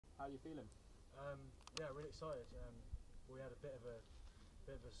How are you feeling? Yeah, really excited. We had a bit of a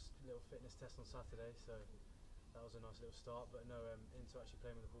little fitness test on Saturday, so that was a nice little start. But no, into actually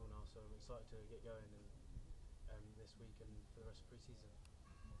playing with the ball now, so I'm excited to get going this week and for the rest of pre-season.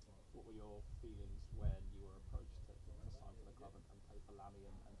 What were your feelings when you were approached to sign for the club and play for Lammy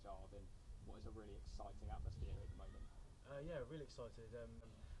and Jarve in what is a really exciting atmosphere at the moment? Yeah, really excited.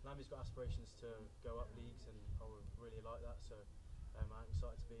 Lammy's got aspirations to go up leagues, and I would really like that. So I'm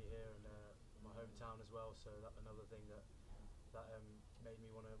excited to be here and my hometown as well. So that's another thing that made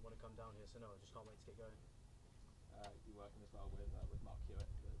me want to come down here. So no, I just can't wait to get going. You're working as well with Mark Hewitt,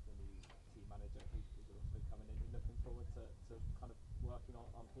 the new team manager, who's also coming in. You're looking forward to kind of working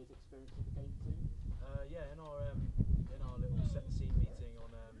on his experience of the game too. Yeah, in our little set the scene meeting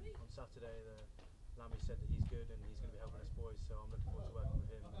on Saturday, Lammy said that he's good and he's going to be helping us boys. So I'm looking forward to working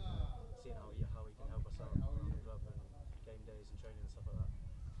with him and seeing how he can help us out around the club and game days and training and stuff like that.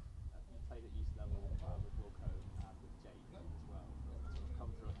 You played at youth level with Wilco and with Jake as well. Sort of come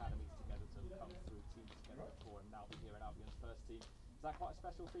through academies together, to come through teams together before, and now be here in Albion's first team. Is that quite a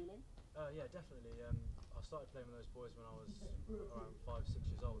special feeling? Yeah, definitely. I started playing with those boys when I was around 5, 6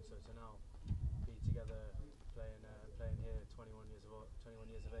 years old. So to now be together playing here, 21 years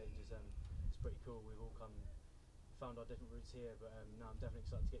of age is it's pretty cool. We've all found our different routes here, but now I'm definitely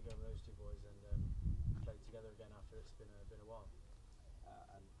excited to get going with those two boys and play together again after it's been a while.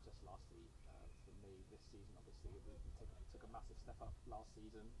 And just lastly, for me, this season obviously we took a massive step up last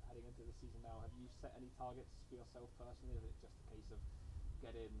season. Heading into the season now, have you set any targets for yourself personally? Or is it just a case of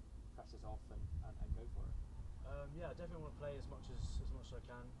get in, pressures off, and go for it? Yeah, I definitely want to play as much as I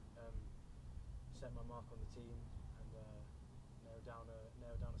can. Set my mark on the team and nail down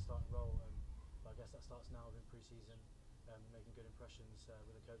a starting role. But I guess that starts now in pre-season, making good impressions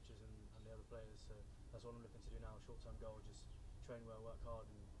with the coaches and the other players. So that's what I'm looking to do now. Short-term goal, just train well, work hard,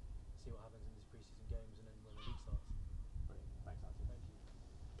 and see what happens in these pre-season games, and then when the league starts. Brilliant. Thanks, Archie. Thank you.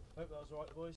 Hope that was all right, boys.